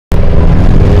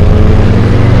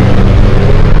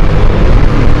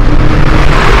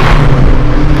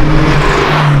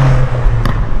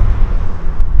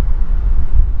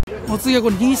次はこ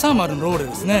れ230のローレ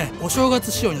ですね。お正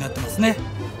月仕様になってますね。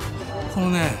この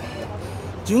ね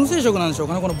純正色なんでしょう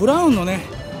かね、このブラウンのね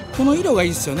この色がいい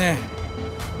ですよね。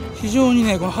非常に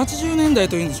ねこの80年代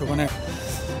というんでしょうかね、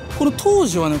この当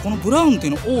時はねこのブラウンって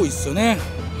いうの多いですよね。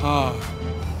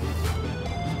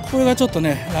これがちょっと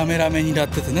ねラメラメになっ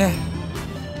ててね、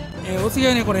お次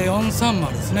はねこれ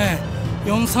430ですね。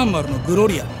430のグロ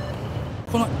リア、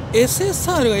この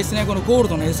SSR がいいですね。このゴール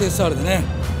ドの SSR でね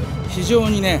非常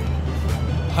にね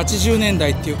80年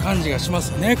代っていう感じがしま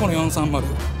すよね、この430。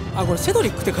これセドリ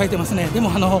ックって書いてますね。でも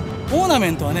オーナメ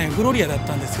ントはねグロリアだっ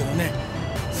たんですけどね、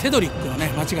セドリックのね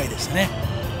間違いでしたね。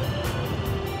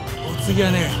お次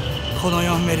はねこの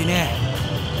4メリね、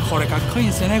これかっこいいん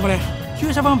ですよね。これ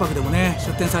旧車万博でもね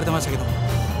出展されてましたけども、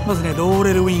まずねロー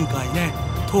レルウィンカーにね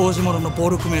当時もののボ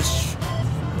ルクメッシ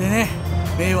ュでね、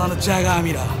明和のジャガー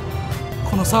ミラー、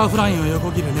このサーフラインを横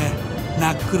切るね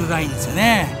ナックルラインですよ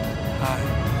ね。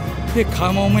で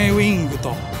カモメウィング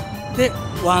とで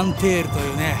ワンテールとい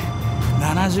うね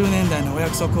70年代のお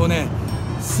約束をね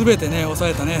全てね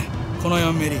抑えたねこの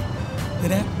4ミリで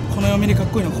ね、この4ミリかっ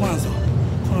こいいのここなんですよ。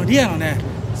このリアのね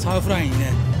サーフラインに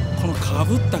ねこのか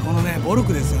ぶったこのねボル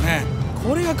クですよね。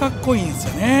これがかっこいいんです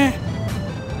よね。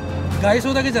外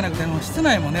装だけじゃなくて室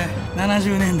内もね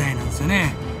70年代なんですよ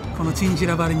ね。このチンチ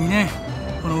ラ張りにね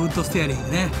このウッドステアリング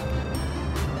ね、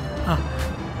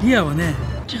リアはね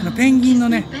ペンギンの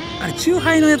ねあれチュー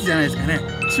ハイのやつじゃないですかね。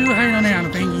チューハイのね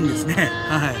ペンギンですね。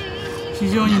非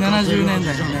常に70年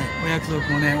代のねお約束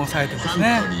をね抑えてます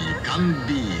ね。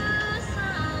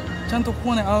ちゃんとこ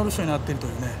こね R 賞になってるとい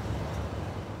うね。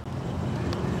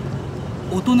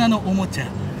大人のおもちゃ、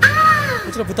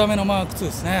こちら豚目のマーク2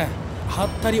ですね。はっ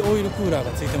たりオイルクーラー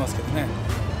がついてますけどね、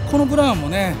このブラウンも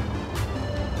ね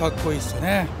かっこいいですよ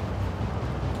ね。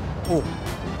こ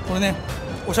れね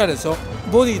おしゃれですよ。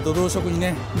ボディと同色に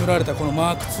ね塗られたこの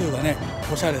マーク2がね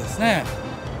おしゃれですね。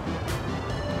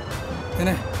で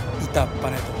ね板っぱ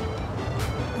ね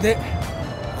とで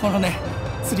このね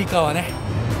つり革ね、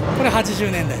これ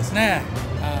80年代ですね。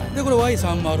でこれ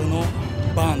Y30 の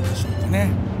バーンでしょうかね。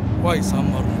 Y30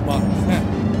 のバーンですね。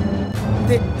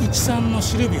で13の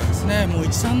シルビアですね。もう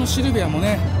13のシルビアも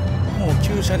ねもう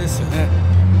旧車ですよね。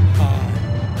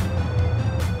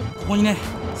ここにね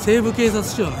西部警察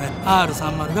仕様のね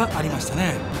R30 がありました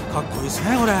ね。かっこいいです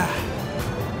ねこれ。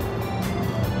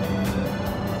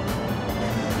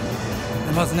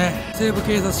でまずね西部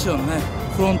警察仕様のね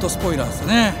フロントスポイラーですよ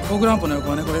ね。フォグランプの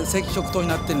横はねこれ赤色灯に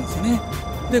なってるんですよね。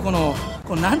でこの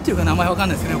なんていうか名前わかん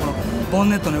ないですけどね、このボン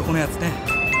ネットの横のやつね。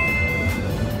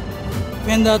フ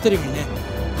ェンダートリムにね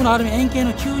このアルミ円形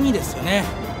の92ですよね。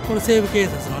これ西部警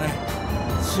察のね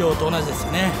仕様と同じです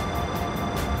よね。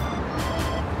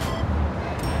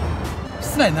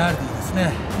室内ナルディです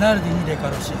ね。ナルディにレカ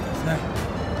ロシートですね。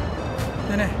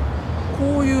でね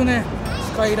こういうね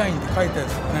スカイラインって書いたや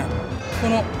つとかね、こ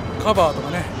のカバーと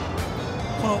かね、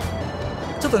この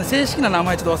ちょっとね正式な名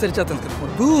前ちょっと忘れちゃったんですけど、こ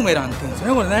れブーメランって言うんですよ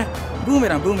ね。これねブーメ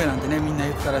ランってねみんな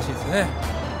言ってたらしいですよね。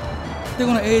で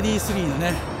この AD3 の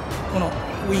ねこの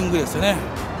ウィングですよね。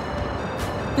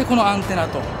でこのアンテナ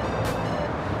と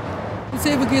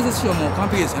西部警察仕様も完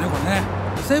璧ですよねこれね。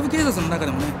西部警察の中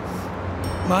でもね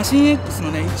マシン X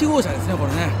のね1号車ですねこ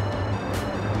れね。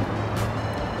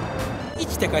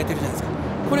1って書いてるじゃないですか。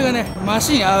これがねマ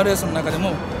シン RS の中で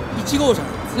も1号車な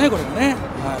んですねこれがね。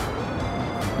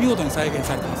見事に再現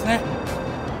されてますね。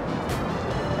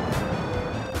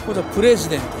これはプレジ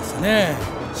デントですよね。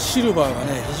シルバーが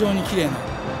ね非常に綺麗な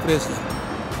プレジデント。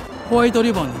ホワイト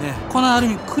リボンにねこのアル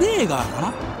ミクレーガーか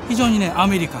な、非常にねア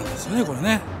メリカンですよねこれ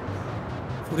ね。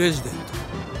プレジデン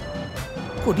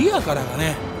ト、これリアからが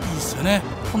ねいいですよね。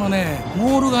このね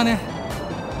モールがね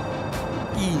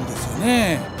いいんですよ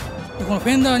ね。でこのフ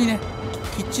ェンダーにね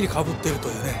きっちりかぶってると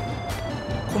いうね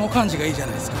この感じがいいじゃ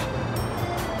ないですか。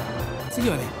次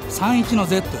はね31の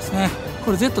Z ですね。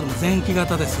これ Z でも前期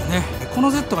型ですよね。こ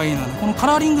の Z がいいのはねこのカ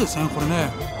ラーリングですよね。これね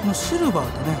このシルバー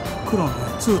とね黒のね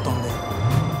ツートンで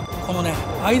このね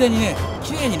間にね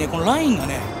綺麗にねこのラインが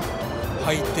ね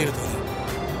入っているというね、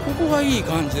ここがいい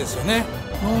感じですよね。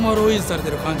ノーマルを維持されて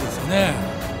る感じですよね。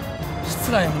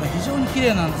室内もね非常に綺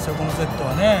麗なんですよこの Z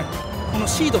はね。この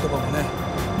シートとかもね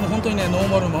もう本当にねノー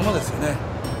マルのままですよね。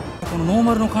このノー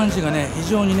マルの感じがね非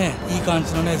常にねいい感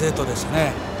じのね Z でした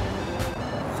ね。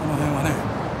この辺はね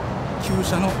旧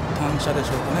車の単車でし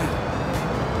ょうかね。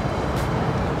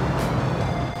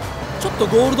ちょっと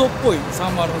ゴールドっぽい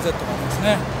30の Z があります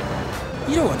ね。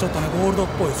色がちょっとねゴールドっ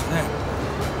ぽいですね。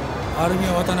アルミ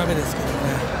は渡辺ですけども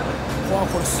ね、わあ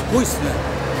これすごいですね。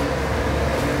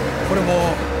これも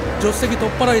う助手席取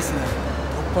っ払いですね。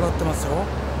取っ払ってますよ。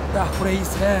あ、これいいで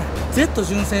すね。 Z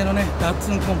純正のねダッ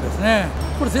ツンコンペですね。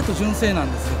これ Z 純正な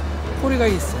んですよ。これが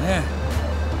いいですよね。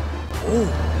お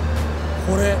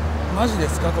お、これマジで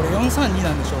すか？これ432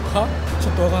なんでしょうか？ち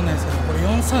ょっとわかんないですけど、これ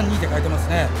432って書いてます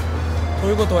ね。と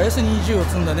いうことは S20 を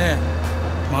積んだね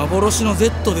幻の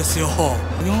Z ですよ。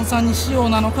432仕様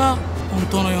なのか本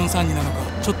当の432なのか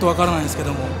ちょっとわからないですけ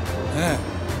どもね。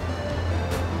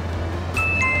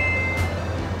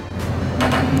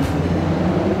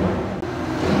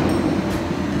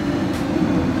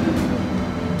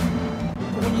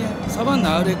ここにねサバン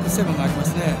ナ RX7 がありま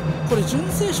すね。これ純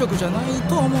正色じゃない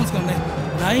とは思うんですけどね、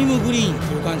ライムグリーンっ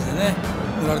ていう感じでね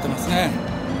塗られてますね。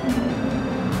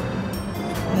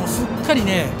もうすっかり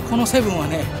ねこの7は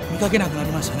ね見かけなくな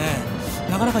りましたね。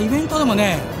なかなかイベントでも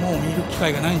ねもう見る機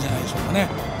会がないんじゃないでしょうかね。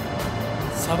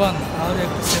サバンナ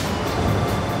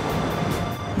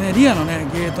RX7 ね、リアのね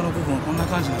ゲートの部分はこんな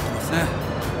感じになってますね。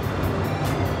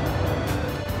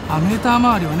メーター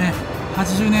周りはね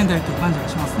80年代っていう感じが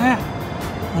しますね。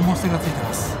重捨てがついて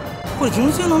ます。これ純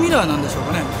正のミラーなんでしょう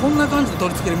かね。こんな感じで取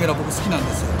り付けるミラー僕好きなん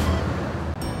ですよ。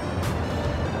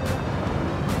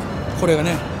これが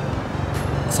ね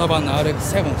サバンナ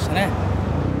RX7 でしたね。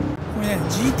これね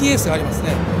GTS があります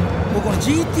ね。僕この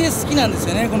GTS 好きなんです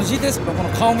よね。この GTS のこの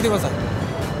顔を見てください。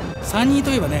32と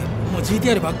いえばねもう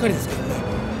GTR ばっかりですけどね、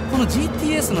この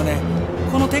GTS のね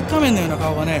この鉄仮面のような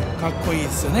顔がねかっこいいで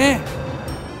すよね。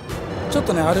ちょっ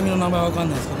とねアルミの名前わかん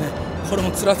ないですけどね、これ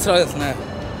もツラツラですね。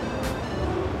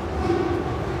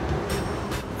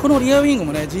このリアウィング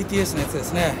もね GTS のやつで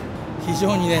すね。非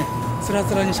常にねツラ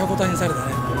ツラに車庫体にされた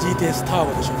ね GTS ター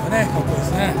ボでしょうかね。かっこいいで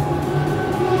すね。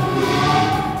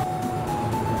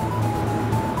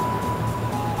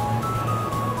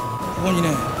ここにね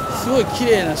すごい綺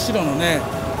麗な白のね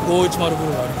510ブ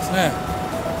ルーがありますね。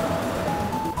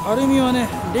アルミはね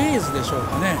レーズでしょう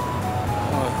かね。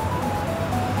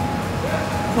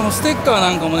このステッカー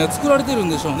なんかもね作られてるん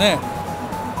でしょうね。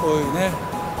こういうね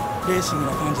レーシング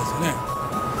な感じですよね。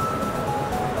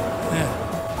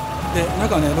で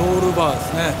中ねロールバーで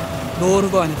すね。ロール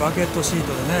バーにバケットシート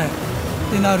でね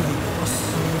でナルディ、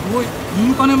すごいイ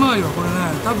ンパネ周りはこれね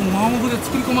多分マンモフで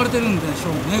作り込まれてるんでし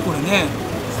ょうね。これね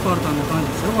スパルタンな感じ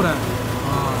ですよこれ。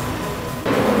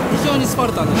非常にスパ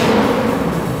ルタンなね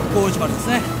510で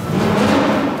すね。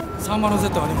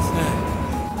30Z ありますね。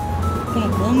こ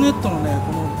のボンネットのね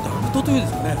このダクトという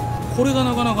んですかね、これが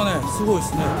なかなかねすごいで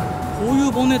すね。こうい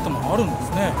うボンネットもあるんで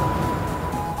すね。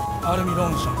アルミ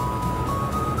ロンシャン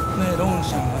ね、ロン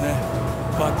シャンがね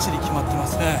バッチリ決まってま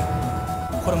すね。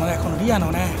これもねこのリア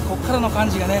のねこっからの感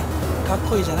じがねかっ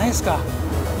こいいじゃないですか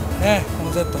ね。こ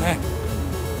の Z ね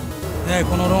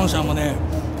このロンシャンもね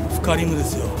深リムで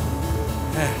すよ、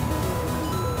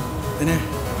でね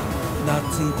ダッ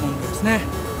ツンコンペですね。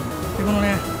でこの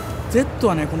ね Z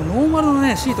はねこのノーマルの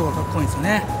ねシートがかっこいいんですよ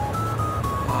ね。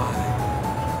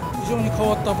非常に変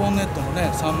わったボンネットの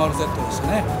ね 30Z でした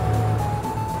ね。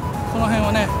この辺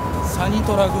はねサニ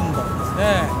トラ軍団ですね。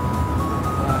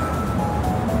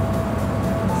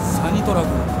サニトラ軍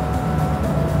団、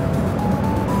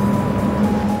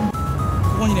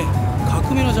ここにね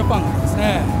革命のジャパンがあります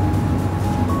ね。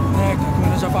革命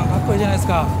のジャパンかっこいいじゃないです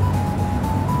か。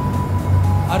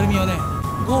アルミをね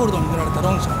ゴールドに塗られた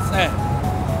ロンシャンですね。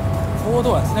4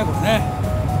ドアですねこれね。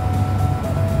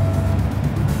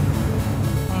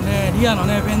このねリアの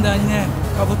ねフェンダーにね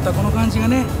かぶったこの感じが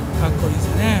ねかっこいいです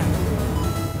よね。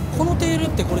このテールっ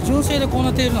てこれ純正でこん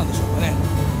なテールなんでしょうかね。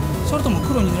それとも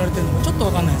黒に塗られてるのかちょっと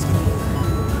分かんないですけども、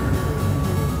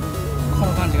こ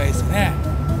の感じがいいですよね。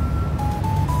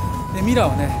でミラー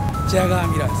はねジャガー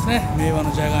ミラーですね。名和の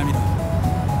ジャガーミラー。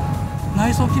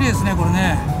内装綺麗ですねこれ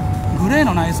ね。グレー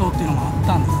の内装っていうのもあっ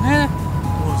たんですね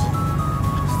当時。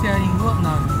ステアリングは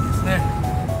ナルディですね。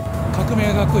革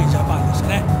命がいいジャパンでした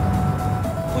ね。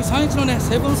こういう31のね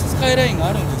セブンススカイラインが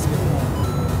あるんですけども、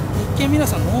一見皆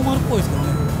さんノーマルっぽいですけど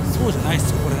ねそうじゃないで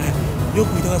すよこれね。よ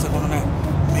く見てください。このね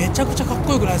めちゃくちゃかっ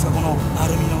こよくないですかこのア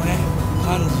ルミのね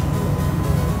感じ。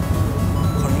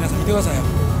これ皆さん見てくださいよ。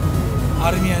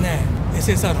アルミはね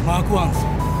SSR マーク1ですよ。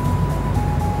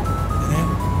でね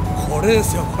これで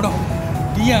すよこの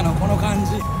リアのこの感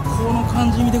じ、この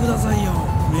感じ見てくださいよ。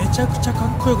めちゃくちゃかっ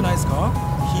こよくないですか。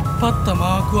引っ張った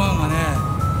マーク1がね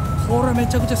これめ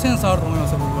ちゃくちゃセンスあると思いま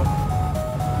すよ僕は。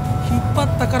引っ張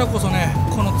ったからこそね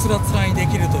このツラツラにで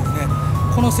きるというね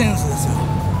このセンスですよ。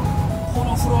こ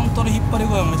のフロントの引っ張り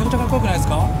具合もめちゃくちゃかっこよくないです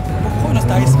か。僕こういうの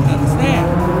大好きなんですね。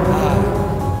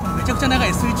このめちゃくちゃ長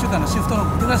い水中間のシフトの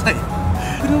見てください。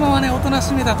車はねおとな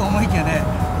しめだと思いきやね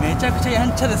めちゃくちゃや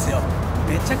んちゃですよ。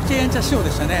めちゃくちゃやんちゃ仕様で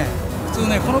したね。普通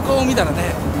ねこの顔を見たら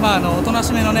ねおとな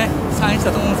しめのね31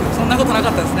だと思うんですけどそんなことなか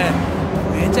ったですね。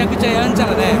めめちゃくちゃやんちゃ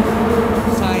なね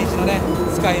31のね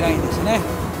スカイラインでしたね。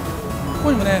こ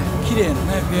こにもね綺麗な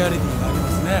ねフェアレディがありま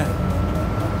すね。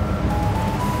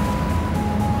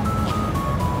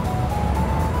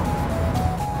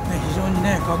非常に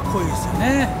ねかっこいいですよ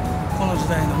ね。この時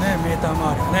代のねメーター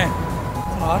周りはね、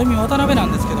このアルミ渡辺な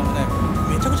んですけどもね、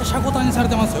めちゃくちゃ車庫端にされ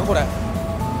てますよこれ。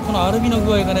このアルミの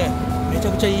具合がねめち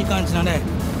ゃくちゃいい感じなね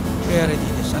フェアレデ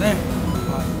ィでしたね。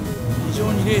非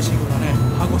常にレーシングなね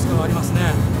ハコスカがありますね。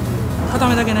片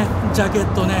目だけねジャケ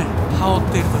ットをね羽織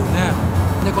っているというね。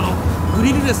でこのグ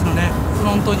リルレスのねフ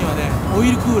ロントにはねオイ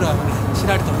ルクーラーがねち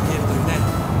らりと見えるというね、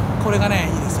これがね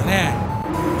いいですよね。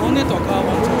ボンネットはカー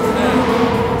ボン調ですね。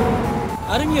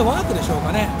アルミはワークでしょう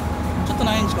かね、ちょっと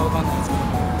何インチか分かんないですけど、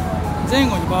前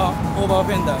後にオーバー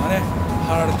フェンダーがね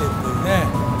貼られているというね。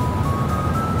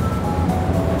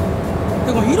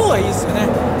でこの色はいいですよね。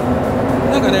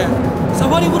なんかねサ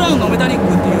ファリブラウンのメタリック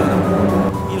っていうような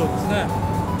色ですね。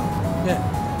で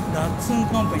ダッツン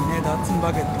カンパニーね、ダッツン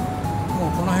バケット、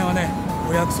もうこの辺はね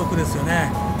お約束ですよ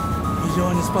ね。非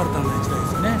常にスパルタンな1台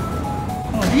ですよね。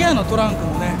このリアのトランク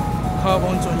もねカー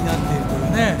ボン調になっているとい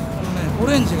うね、このねオ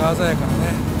レンジが鮮やかな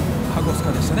ねハコス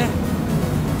カでしたね。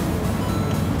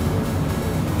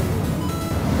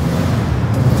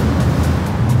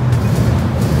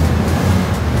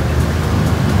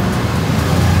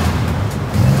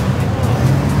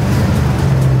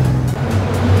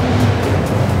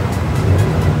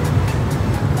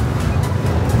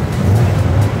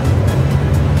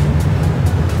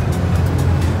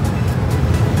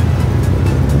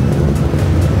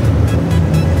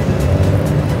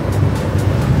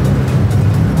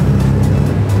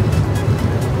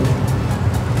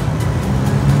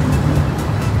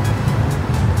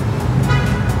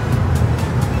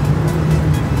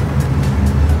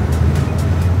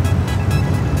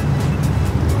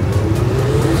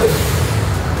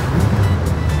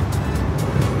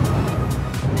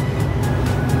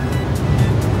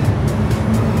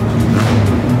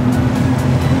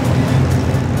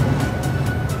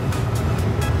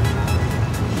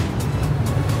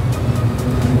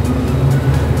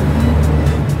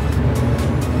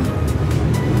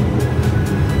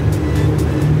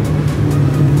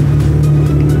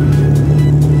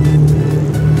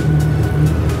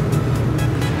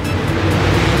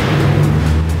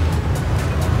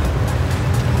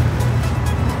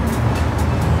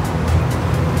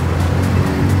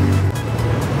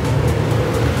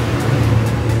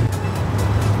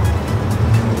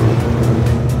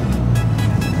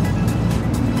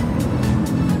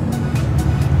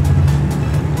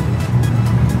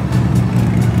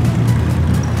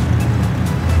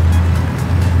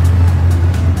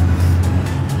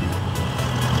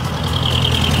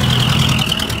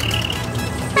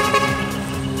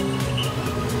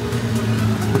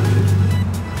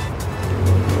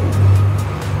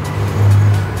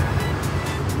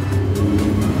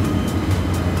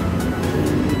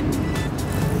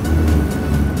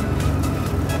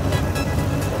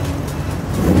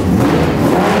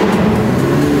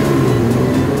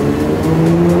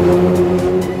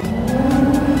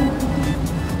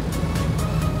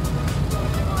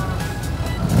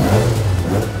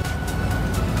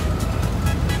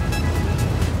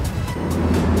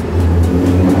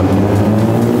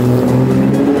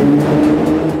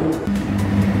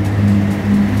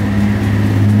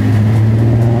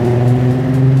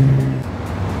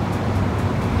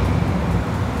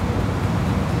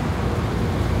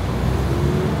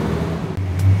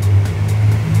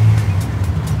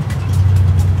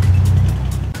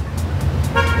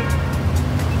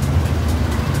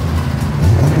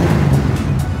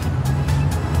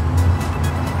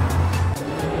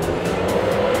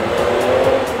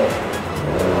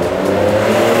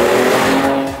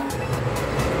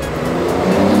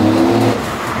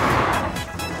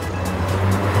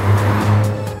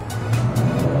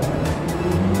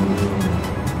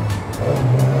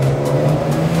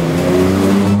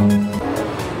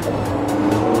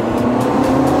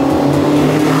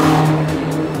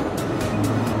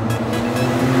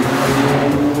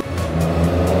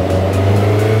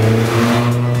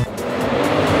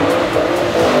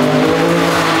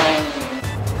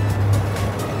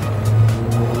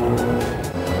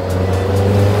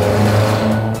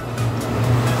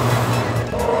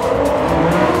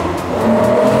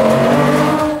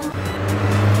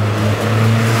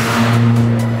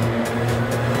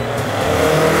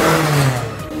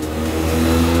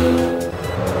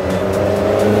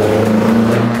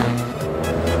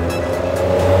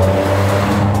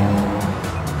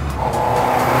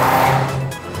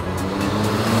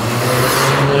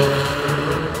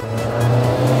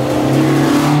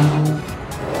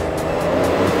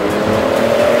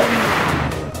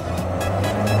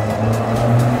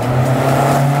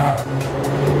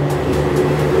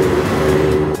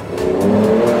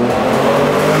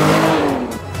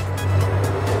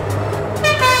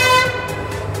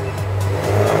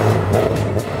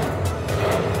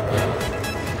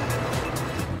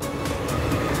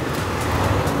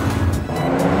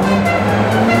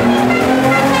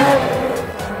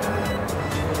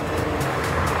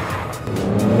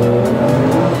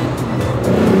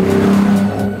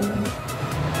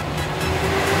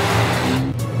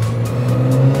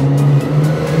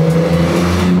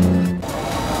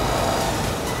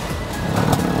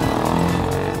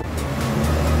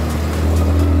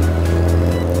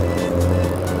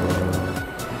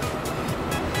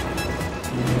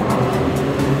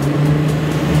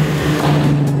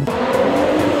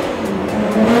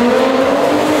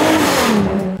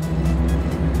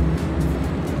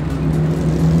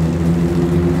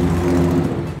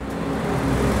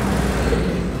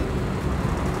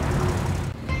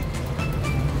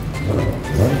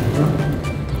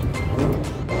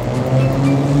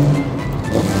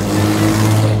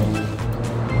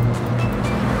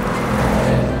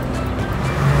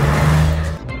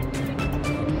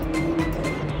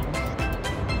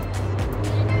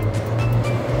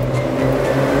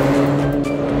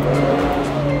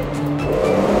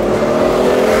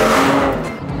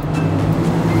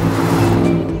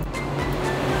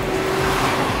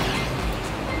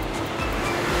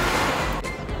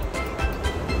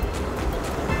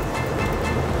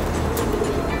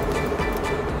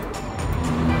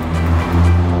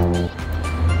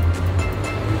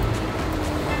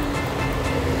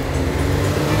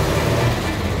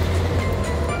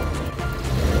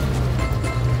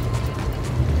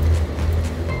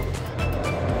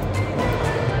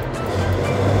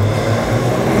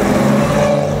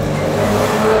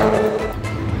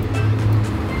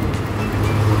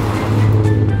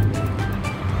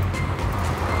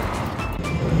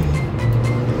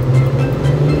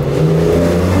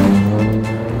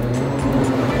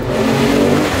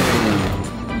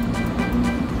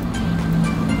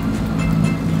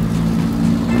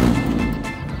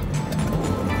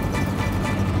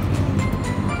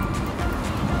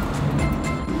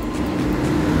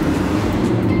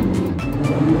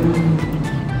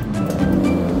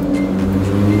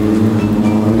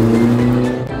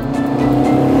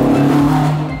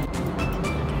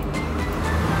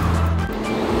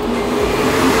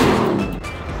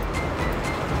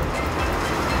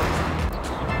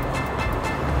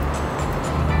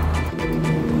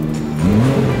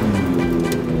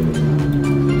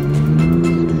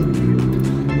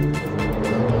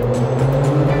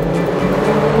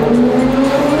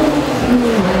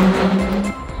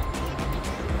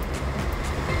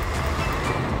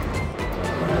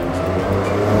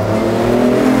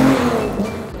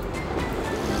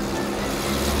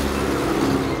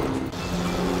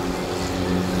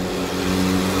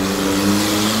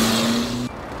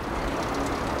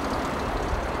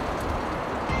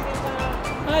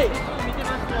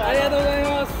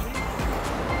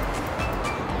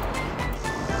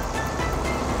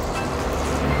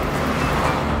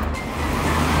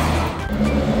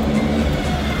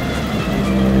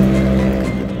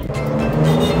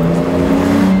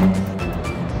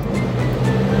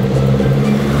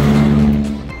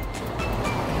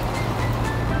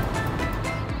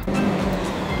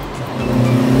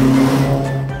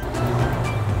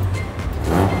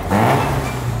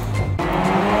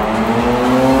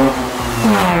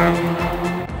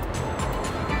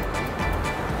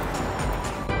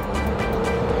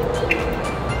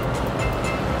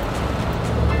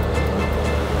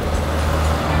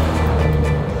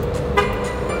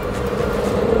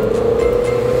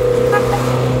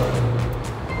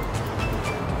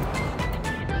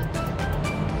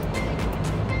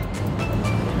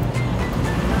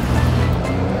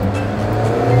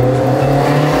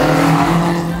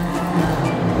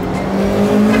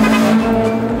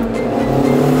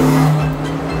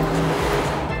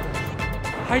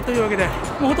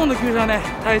とんど旧車はね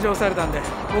退場されたんで、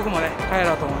僕もね帰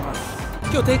ろうと思います。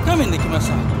今日鉄仮面で来まし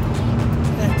た、と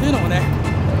いうのもね、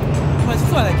実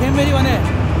はねケンメリはね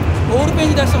ボールペン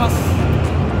に出してます。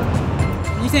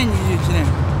2021年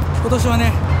今年はね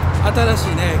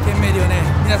新しいねケンメリをね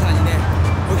皆さんにね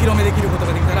お披露目できること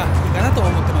ができたらいいかなと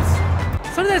思ってます。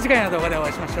それでは次回の動画でお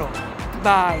会いしましょう。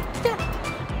バイ。